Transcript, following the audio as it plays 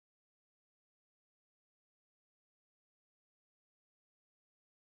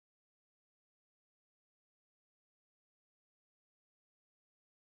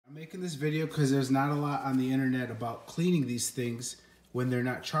I'm making this video because there's not a lot on the internet about cleaning these things when they're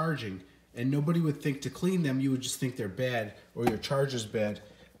not charging. And nobody would think to clean them, you would just think they're bad or your charger's bad.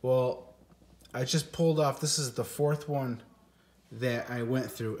 Well, I just pulled off, this is the fourth one that I went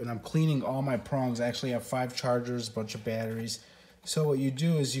through, and I'm cleaning all my prongs. I actually have 5 chargers, a bunch of batteries. So what you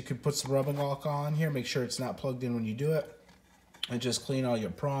do is you could put some rubbing alcohol in here, make sure it's not plugged in when you do it, and just clean all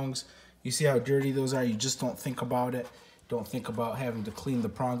your prongs. You see how dirty those are? You just don't think about it. Don't think about having to clean the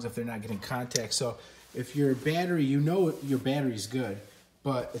prongs if they're not getting contact. So if your battery, you know your battery's good,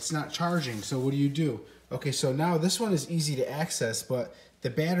 but it's not charging, so what do? Okay, so now this one is easy to access, but the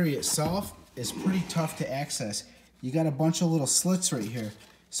battery itself is pretty tough to access. You got a bunch of little slits right here.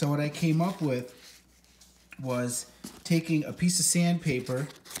 So what I came up with was taking a piece of sandpaper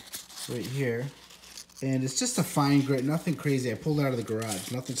right here, and it's just a fine grit, nothing crazy. I pulled it out of the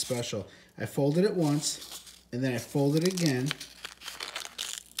garage, nothing special. I folded it once, and then I folded it again,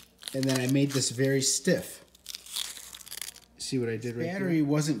 and then I made this very stiff. See what I did right there? The battery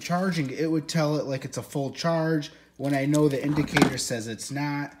wasn't charging. It would tell it like it's a full charge when I know the indicator says it's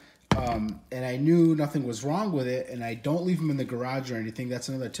not. And I knew nothing was wrong with it, and I don't leave them in the garage or anything. That's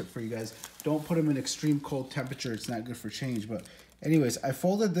another tip for you guys. Don't put them in extreme cold temperature. It's not good for change. But anyways, I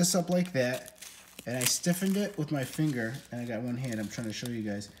folded this up like that, and I stiffened it with my finger, and I got one hand. I'm trying to show you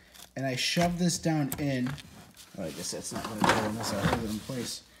guys. And I shoved this down in. Oh, I guess that's not going to go unless I hold it in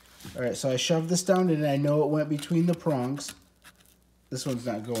place. All right, so I shoved this down in, and I know it went between the prongs. This one's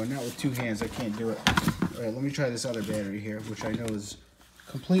not going. Not with 2 hands. I can't do it. All right, let me try this other battery here, which I know is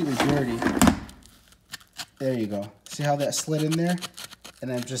completely dirty. There you go. See how that slid in there?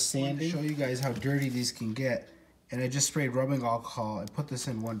 And I'm just sanding. Show you guys how dirty these can get. And I just sprayed rubbing alcohol. I put this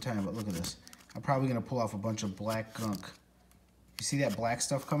in one time, but look at this. I'm probably gonna pull off a bunch of black gunk. You see that black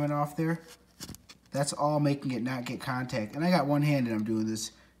stuff coming off there? That's all making it not get contact. And I got one hand and I'm doing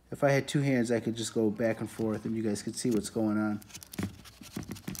this. If I had 2 hands, I could just go back and forth and you guys could see what's going on.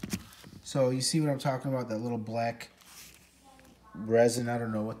 So you see what I'm talking about? That little black resin, I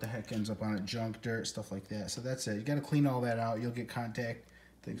don't know what the heck ends up on it, junk, dirt, stuff like that. So that's it. You got to clean all that out. You'll get contact.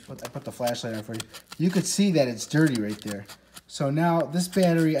 I put the flashlight on for you. You could see that it's dirty right there. So now this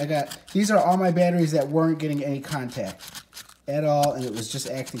battery, these are all my batteries that weren't getting any contact at all, and it was just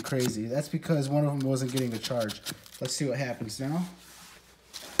acting crazy. That's because one of them wasn't getting a charge. Let's see what happens now.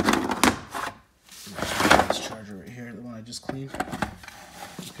 This charger right here, the one I just cleaned.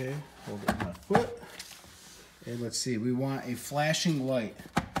 Okay, hold it with my foot. And let's see, we want a flashing light.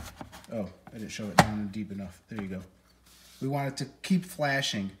 Oh, I didn't show it down and deep enough. There you go. We want it to keep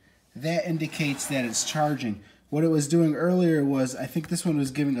flashing. That indicates that it's charging. What it was doing earlier was, I think this one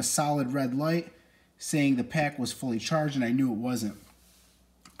was giving a solid red light, saying the pack was fully charged, and I knew it wasn't.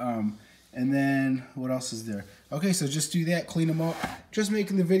 And then, what else is there? Okay, so just do that, clean them up. Just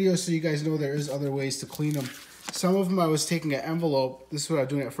making the video so you guys know there is other ways to clean them. Some of them I was taking an envelope, this is what I was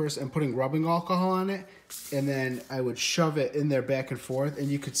doing at first, and putting rubbing alcohol on it, and then I would shove it in there back and forth, and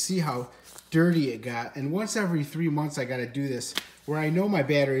you could see how dirty it got. And once every 3 months I got to do this, where I know my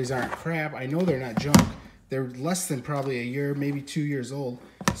batteries aren't crap, I know they're not junk, they're less than probably a year, maybe 2 years old,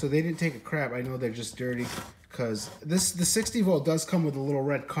 so they didn't take a crap. I know they're just dirty, because the 60 volt does come with a little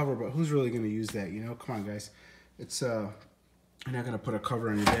red cover, but who's really going to use that, you know? Come on, guys. It's you're not going to put a cover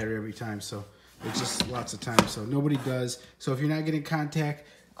on your battery every time, so it's just lots of time, so nobody does. So if you're not getting contact,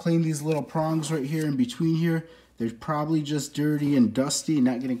 clean these little prongs right here in between here. They're probably just dirty and dusty,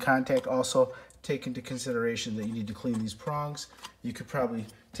 not getting contact. Also, take into consideration that you need to clean these prongs. You could probably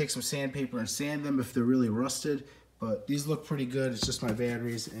take some sandpaper and sand them if they're really rusted, but these look pretty good. It's just my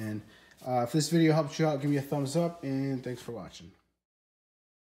batteries, and if this video helped you out, give me a thumbs up, and thanks for watching.